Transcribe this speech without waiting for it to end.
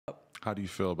How do you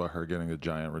feel about her getting a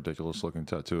giant, ridiculous-looking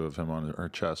tattoo of him on her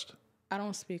chest? I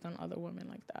don't speak on other women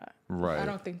like that. Right. I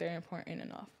don't think they're important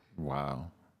enough. Wow.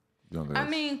 You don't think I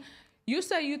mean, you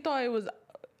said you thought it was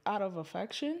out of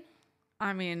affection.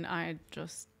 I mean, I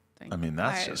just think. I mean,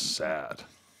 that's just sad.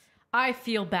 I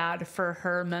feel bad for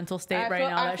her mental state right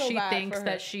now that she thinks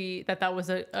that was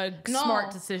a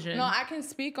smart decision. No, I can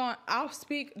speak on. I'll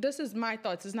speak. This is my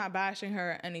thoughts. It's not bashing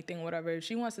her or anything, whatever. If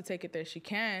she wants to take it there, she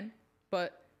can.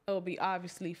 But it'll be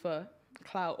obviously for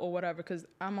clout or whatever, because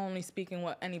I'm only speaking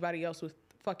what anybody else would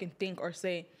fucking think or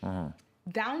say.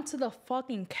 Down to the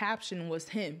fucking caption was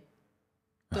him.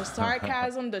 The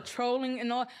sarcasm, the trolling,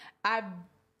 and all. I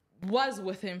was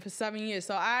with him for 7 years,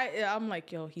 so I'm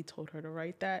like, yo, he told her to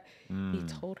write that. He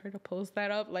told her to post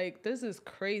that up. Like, this is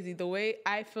crazy. The way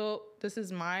I feel, this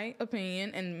is my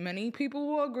opinion, and many people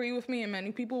will agree with me, and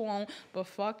many people won't. But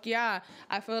fuck yeah,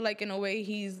 I feel like in a way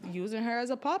he's using her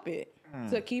as a puppet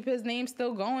to keep his name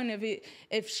still going.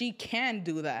 If she can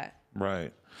do that,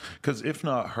 right? Because if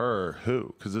not her,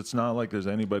 who? Because it's not like there's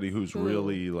anybody who's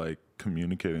really like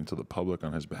communicating to the public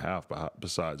on his behalf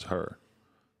besides her.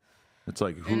 It's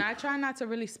like, and I try not to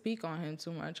really speak on him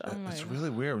too much. It's really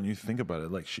weird when you think about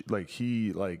it. Like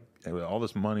he all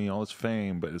this money, all this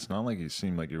fame, but it's not like he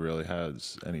seemed like he really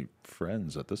has any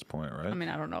friends at this point, right? I mean,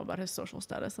 I don't know about his social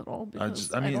status at all.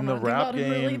 I mean, in the rap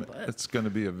game, it's going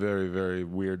to be a very, very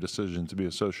weird decision to be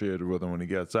associated with him when he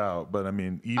gets out. But I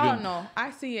mean, even oh no,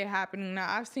 I see it happening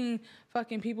now. I've seen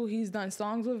fucking people he's done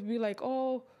songs with be like,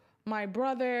 oh, my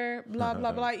brother, blah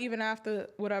blah blah. Even after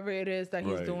whatever it is that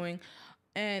he's doing,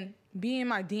 and be in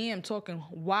my DM talking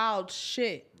wild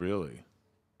shit. Really?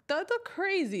 The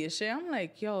craziest shit. I'm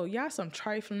like, yo, y'all some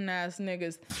trifling ass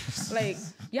niggas. Like,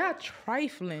 y'all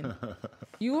trifling.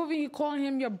 You over here calling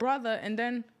him your brother and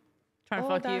then trying to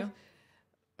fuck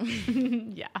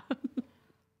you. Yeah.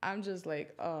 I'm just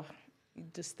like, oh,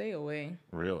 just stay away.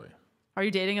 Really? Are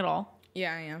you dating at all?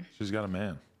 Yeah, I am. She's got a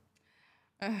man.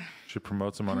 She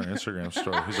promotes him on her Instagram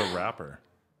story. He's a rapper.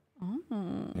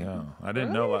 Oh. Yeah. I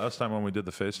didn't know last time when we did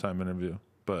the FaceTime interview,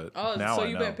 but now so I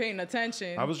you've know. been paying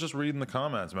attention. I was just reading the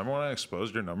comments. Remember when I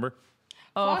exposed your number?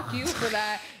 Oh. Fuck you for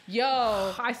that.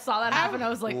 Yo. I saw that happen. I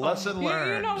was like, lesson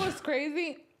learned. You know what's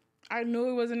crazy? I knew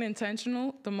it wasn't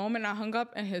intentional. The moment I hung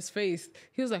up in his face,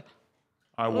 he was like,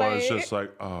 I was just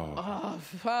like, oh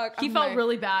fuck. He felt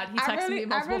really bad. He texted me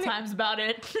multiple times about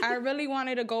it. I really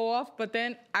wanted to go off, but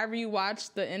then I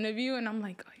rewatched the interview and I'm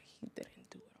like, oh, he didn't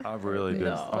do it. I really did.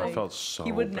 No. I felt so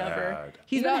He would bad. never.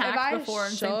 He's been hacked before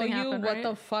and same thing happened, what right?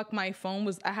 the fuck my phone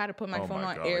was, I had to put my phone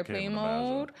on airplane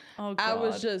mode. Oh, I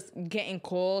was God. just getting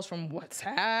calls from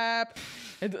WhatsApp.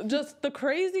 Just the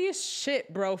craziest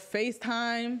shit, bro.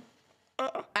 FaceTime.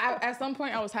 At some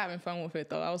point, I was having fun with it,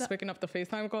 though. I was picking up the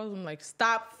FaceTime calls. I'm like,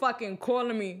 stop fucking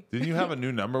calling me. Didn't you have a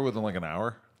new number within like an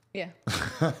hour? Yeah.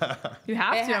 You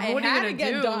have to. What are you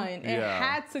going to do? It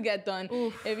had to get done.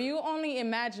 Oof. If you only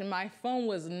imagine, my phone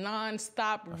was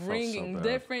nonstop ringing, so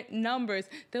different numbers.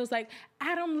 There was like,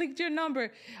 Adam leaked your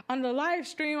number. On the live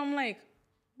stream, I'm like,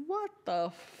 what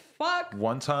the fuck?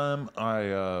 One time,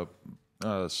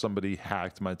 somebody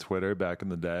hacked my Twitter back in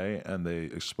the day, and they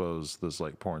exposed this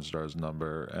like porn star's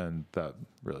number, and that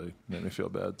really made me feel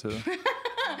bad too.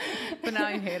 But now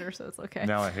you hate her, so it's okay.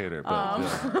 Now I hate her, but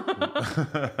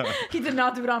yeah. He did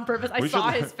not do it on purpose. I saw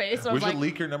his face. So we should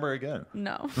leak your number again.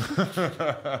 No.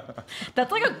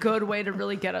 That's like a good way to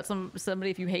really get at somebody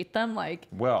if you hate them. Like,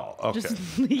 well, okay.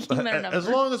 Just leaking their number. As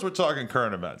long as we're talking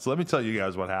current events, let me tell you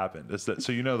guys what happened.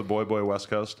 So you know the Boy West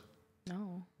Coast?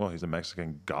 No. Well, he's a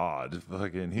Mexican god.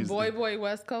 Fucking, he's Boy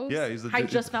West Coast? Yeah, he's the I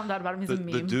just found out about him. He's a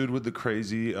meme. The dude with the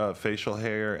crazy facial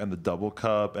hair and the double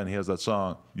cup, and he has that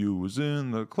song, "You was in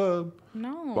the club."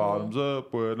 No. Bottoms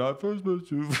up when I first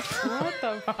met you. What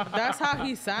the That's how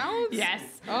he sounds? Yes.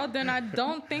 Oh, then I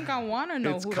don't think I want to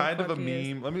know It's who kind the of fuck a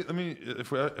he meme. is. Let me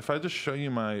if I just show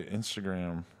you my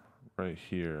Instagram right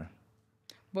here.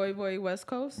 Boy West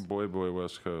Coast? Boy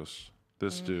West Coast.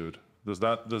 This dude. Does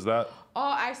that Oh,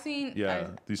 I seen. Yeah,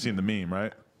 you seen the meme,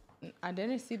 right? I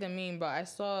didn't see the meme, but I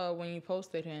saw when you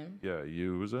posted him. Yeah,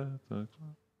 you was it?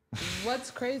 What's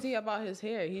crazy about his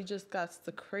hair? He just got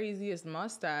the craziest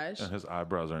mustache. And his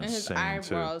eyebrows are and his insane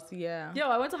eyebrows, too. yeah. Yo,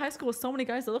 I went to high school with so many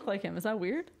guys that look like him. Is that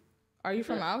weird? Are you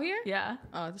from out here? Yeah.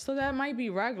 So that might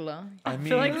be regular. I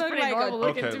feel like it's pretty normal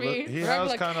looking to me. He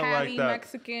has kind of like that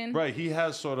Mexican. Right, he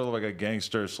has sort of like a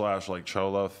gangster / like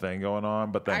cholo thing going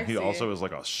on, but then he also is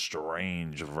like a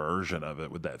strange version of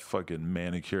it with that fucking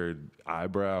manicured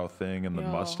eyebrow thing and the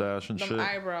mustache and shit.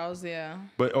 Eyebrows, yeah.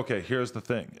 But okay, here's the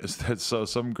thing: is that so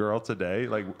some girl today,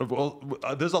 like, well,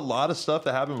 there's a lot of stuff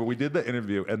that happened, but we did the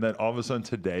interview, and then all of a sudden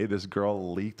today, this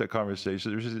girl leaked a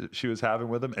conversation she was having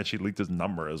with him, and she leaked his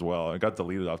number as well. It got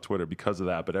deleted off Twitter because of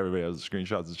that, but everybody has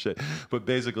screenshots and shit. But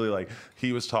basically, like,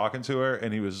 he was talking to her,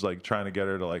 and he was like trying to get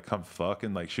her to like come fuck,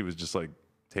 and like she was just like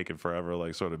taking forever,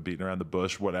 like sort of beating around the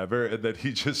bush, whatever. And then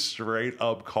he just straight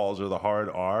up calls her the hard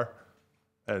R,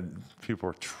 and people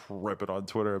were tripping on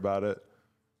Twitter about it.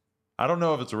 I don't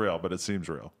know if it's real, but it seems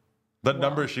real. The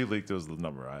number she leaked was the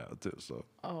number I had too, so.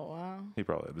 Oh, wow. He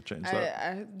probably had to change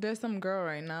that. There's some girl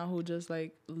right now who just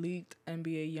like leaked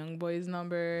NBA YoungBoy's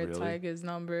number, Really? Tiger's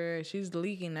number. She's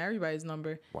leaking everybody's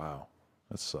number. Wow,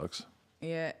 that sucks.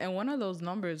 Yeah, and one of those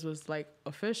numbers was like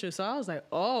official, so I was like,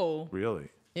 oh. Really?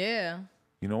 Yeah.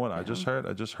 You know what I just heard?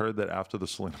 I just heard that after the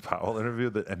Selena Powell interview,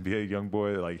 that NBA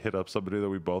YoungBoy like hit up somebody that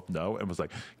we both know and was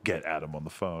like, "Get Adam on the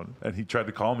phone." And he tried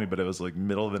to call me, but it was like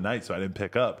middle of the night, so I didn't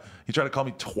pick up. He tried to call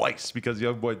me twice because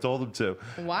YoungBoy told him to.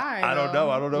 Why? I don't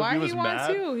know. I don't know Why if he was mad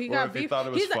to? He or got if he beef. thought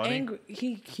it was He's funny. Angry.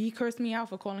 He cursed me out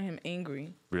for calling him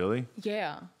angry. Really?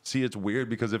 Yeah. See, it's weird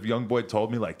because if YoungBoy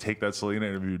told me like take that Selena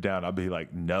interview down, I'd be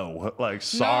like, no, like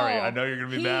sorry, No, I know you're gonna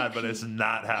be mad, but it's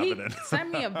not happening. He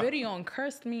sent me a video and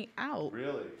cursed me out.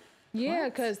 Really? Yeah,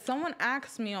 because someone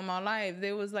asked me on my live,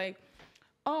 they was like,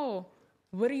 "Oh,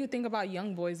 what do you think about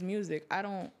YoungBoy's music?"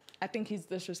 I think he's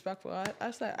disrespectful.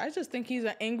 I said, I just think he's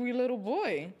an angry little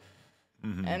boy.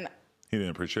 Mm-hmm. And he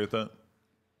didn't appreciate that.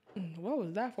 What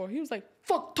was that for? He was like,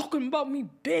 "Fuck talking about me,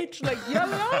 bitch!" Like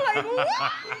yelling. I was like,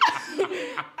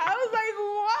 "What?" I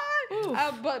was like,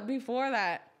 "What?" But before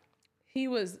that, he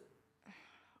was,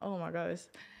 oh my gosh,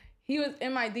 he was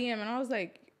in my DM, and I was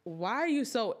like, "Why are you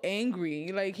so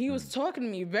angry?" Like he was talking to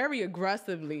me very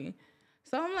aggressively.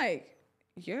 So I'm like,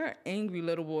 "You're an angry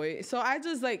little boy." So I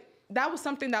just like, that was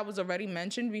something that was already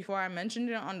mentioned before I mentioned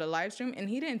it on the live stream, and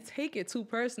he didn't take it too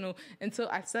personal until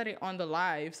I said it on the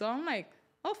live. So I'm like,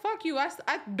 "Oh, fuck you.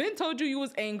 I've been told you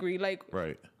was angry. Like,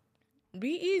 right. Be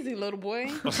easy, little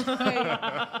boy."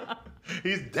 Like,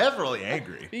 he's definitely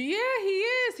angry. Yeah, he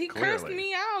is. He Clearly. cursed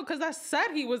me out because I said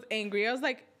he was angry. I was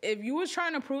like, if you was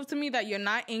trying to prove to me that you're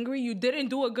not angry, you didn't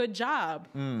do a good job.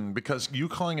 Because you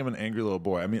calling him an angry little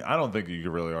boy, I mean, I don't think you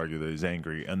could really argue that he's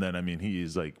angry. And then, I mean,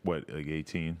 he's like, what, like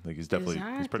 18? Like, he's definitely,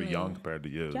 he's pretty young compared to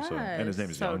you. Yes. So, and his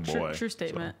name is Young Boy. True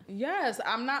statement. So. Yes,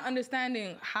 I'm not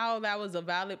understanding how that was a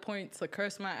valid point to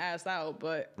curse my ass out,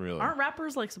 but... Really? Aren't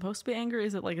rappers, like, supposed to be angry?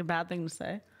 Is it, like, a bad thing to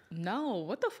say? No,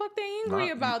 what the fuck they angry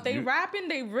about? They rapping,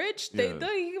 they rich, yeah.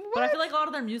 they what? But I feel like a lot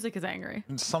of their music is angry.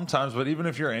 Sometimes, but even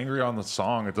if you're angry on the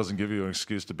song, it doesn't give you an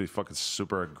excuse to be fucking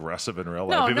super aggressive in real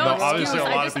life. No, even no though excuse. obviously a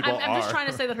lot of people I'm just trying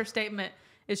to say that her statement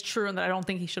is true and that I don't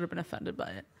think he should have been offended by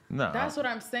it. No. That's what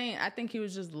I'm saying. I think he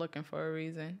was just looking for a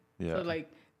reason. Yeah. So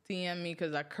like DM me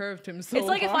because I curved him so It's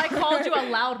like hard. if I called you a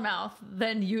loudmouth,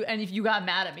 then if you got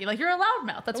mad at me, like you're a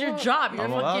loudmouth. That's your job. You're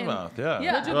I'm a fucking, loudmouth, yeah.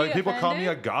 Yeah. Would you Like be people call me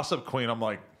a offended? gossip queen. I'm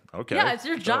like, okay. Yeah, it's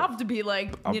your job to be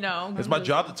like, you know. It's my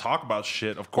job to talk about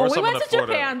shit. Of When course, we I'm went gonna to afford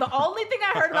Japan, the only thing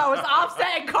I heard about was Offset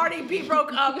and Cardi B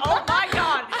broke up. Oh my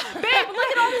god, babe!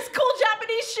 Look at all this cool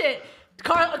Japanese shit.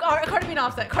 Cardi B and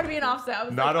Offset. Cardi B and Offset. I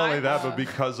was Not like, only that, but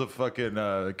because of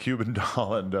fucking Cuban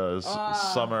Doll and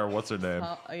Summer, what's her name?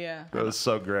 Yeah. That was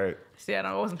so great. See,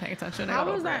 I wasn't paying attention. I How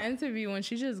got was over that it. interview when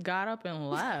she just got up and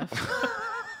left?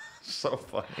 So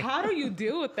funny. How do you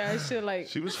deal with that shit? Like,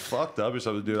 She was fucked up or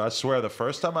something, dude. I swear, the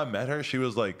first time I met her, she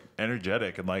was like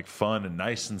energetic and like fun and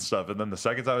nice and stuff. And then the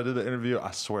second time I did the interview,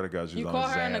 I swear to God, she was you on call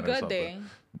her Xan on a or good something. day.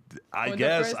 I Or the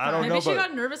guess first I don't time. know, Maybe she but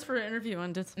got nervous for an interview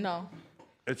and just. No.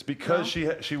 it's because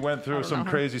she went through some know her.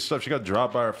 crazy stuff. She got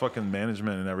dropped by her fucking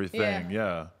management and everything.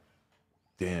 Yeah.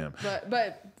 Damn.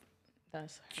 But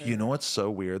that's her. You know what's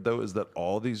so weird though is that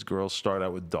all these girls start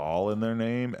out with doll in their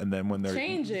name, and then when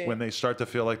Change it. when they start to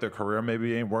feel like their career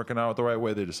maybe ain't working out the right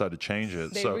way, they decide to change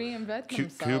it. They so reinvent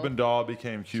themselves. Cuban Doll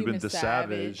became Cuban Cuban the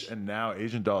Savage, Savage. and now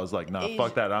Asian Doll is like, nah, Asian-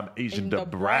 fuck that, I'm Asian the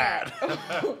Brat.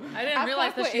 I didn't realize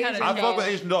fuck that with she had a Asian I Doll. fuck with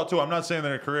Asian Doll too. I'm not saying that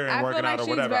her career ain't I working feel like out or she's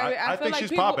whatever. very. I feel think like she's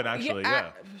people, popping actually.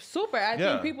 Yeah. Super. I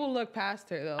Yeah. think people look past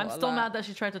her though. I'm a still lot. mad that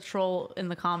she tried to troll in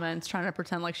the comments, trying to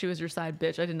pretend like she was your side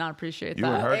bitch. I did not appreciate You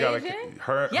and that. her got Asian?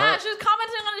 her. Yeah, she was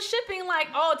commenting on his ship, being like,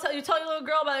 "Oh, tell your little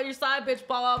girl about your side bitch,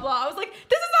 blah blah blah." I was like,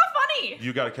 "This is not funny.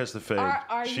 You got to catch the fade.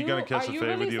 She going to catch the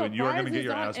fade with you, and you are going to get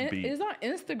your ass beat. It's on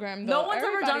Instagram, though. No one's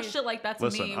ever done shit like that to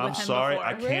Listen, me. I'm with him sorry. before.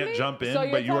 I can't jump in,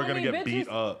 but you are going to get beat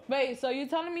up. Wait, so you're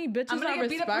telling me bitches I'm gonna are get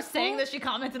beat up for respectful? saying that she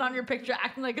commented on your picture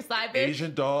acting like a side bitch.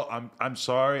 Asian doll, I'm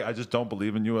sorry. I just don't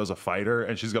believe in you as a fighter,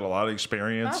 and she's got a lot of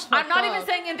experience. I'm not even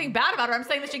saying anything bad about her. I'm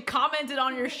saying that she commented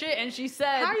on your shit and she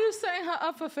said, How you setting her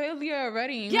up for failure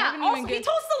already? yeah, also he told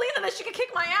Selena that she could kick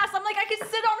my ass. I'm like, I could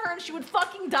sit on her and she would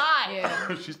fucking die.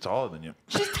 Yeah. She's taller than you.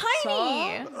 She's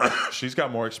tiny. She's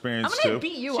got more experience I'm gonna too.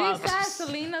 beat you She up. said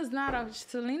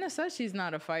Selena says she's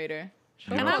not a fighter.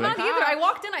 You And don't I'm not think? either. I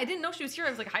walked in, I didn't know she was here. I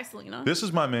was like, hi, Selena. This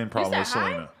is my main problem with said hi?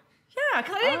 Selena. Yeah,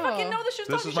 because I didn't fucking know that she was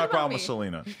This talking is shit my about problem me. with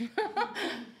Selena.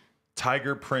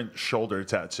 Tiger print shoulder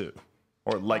tattoo,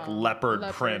 or like leopard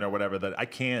print or whatever. That I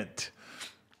can't.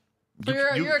 So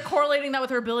you're correlating that with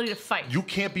her ability to fight. You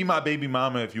can't be my baby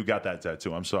mama if you got that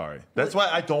tattoo. I'm sorry. That's why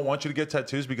I don't want you to get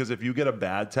tattoos, because if you get a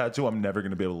bad tattoo, I'm never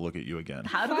going to be able to look at you again.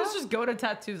 How do this just go to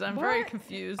tattoos? I'm very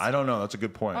confused. I don't know. That's a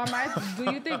good point.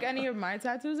 Do you think any of my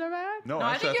tattoos are bad? No, No,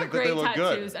 actually, I think that they you're look great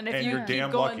tattoos, good. and if you you're keep damn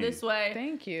going lucky. this way,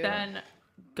 Thank you. then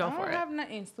go I for don't it. have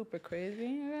nothing super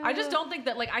crazy. I just don't think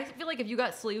that, like, I feel like if you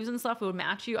got sleeves and stuff, it would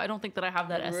match you. I don't think that I have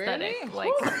that aesthetic. Really?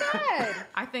 Like, Who said?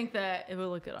 I think that it would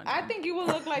look good on you. I think you would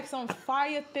look like some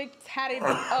fire thick tatted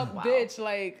up bitch.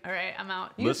 Like All right, I'm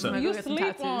out. Listen. I'm gonna you go get some sleep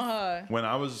tattoos. on her. When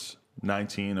I was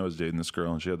 19, I was dating this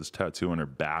girl, and she had this tattoo on her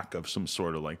back of some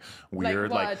sort of like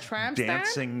weird, what, like a tramp stamp?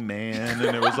 dancing man,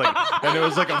 and it was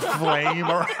like a flame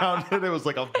around it. It was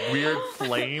like a weird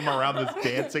flame around this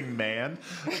dancing man.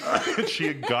 She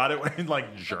had got it in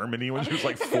like Germany when she was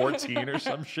like 14 or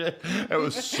some shit. It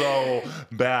was so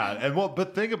bad. And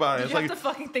but think about it. Did It's you like have to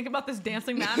fucking think about this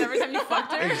dancing man every time you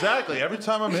fucked her? exactly. Every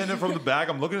time I'm hitting it from the back,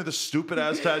 I'm looking at this stupid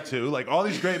ass tattoo. Like all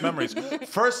these great memories.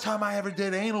 First time I ever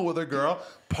did anal with a girl,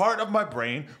 part of my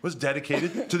brain was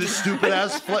dedicated to this stupid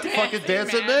ass fucking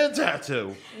dancing man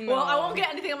tattoo. Well, I won't get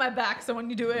anything on my back, so when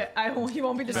you do it, you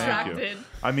won't be Thank distracted. you.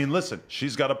 I mean, listen,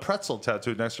 she's got a pretzel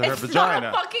tattooed next to her It's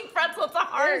vagina. not a fucking pretzel, it's a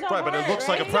heart. It's a Right, but it looks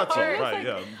like a Right? pretzel, It's right? like-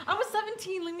 Yeah. I was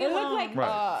 17, leave me It alone. looked like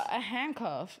Right. a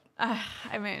handcuff.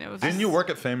 I mean, it was. Didn't you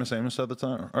work at Famous Amos at the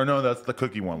time? Or no, that's the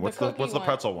cookie one. What's the cookie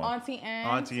pretzel one? Auntie Anne's.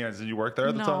 Auntie Anne's. Did you work there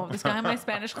at the No, time? this guy in my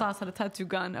Spanish class had a tattoo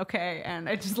gun, okay, and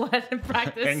I just let him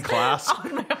practice. In class?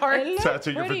 On my heart. It looked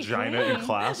Tattoo your pretty vagina in clean.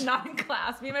 class. Not in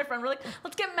class. Me and my friend were like,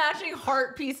 let's get matching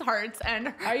heart piece hearts,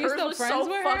 and Are you hers still was friends so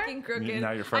with her? fucking crooked.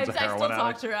 Now you're friends I with heroin still talk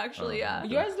addicts? to her, actually, yeah.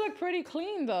 Yours look pretty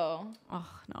clean though. Oh,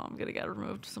 no, I'm gonna get it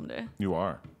removed someday. You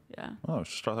are. Yeah. Oh,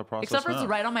 just start that process Except for now. it's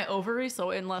right on my ovary,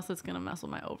 so unless it's gonna mess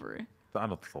with my ovary. I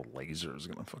don't think the laser is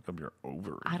gonna fuck up your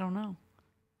ovary. I don't know.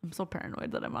 I'm so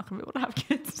paranoid that I'm not gonna be able to have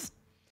kids.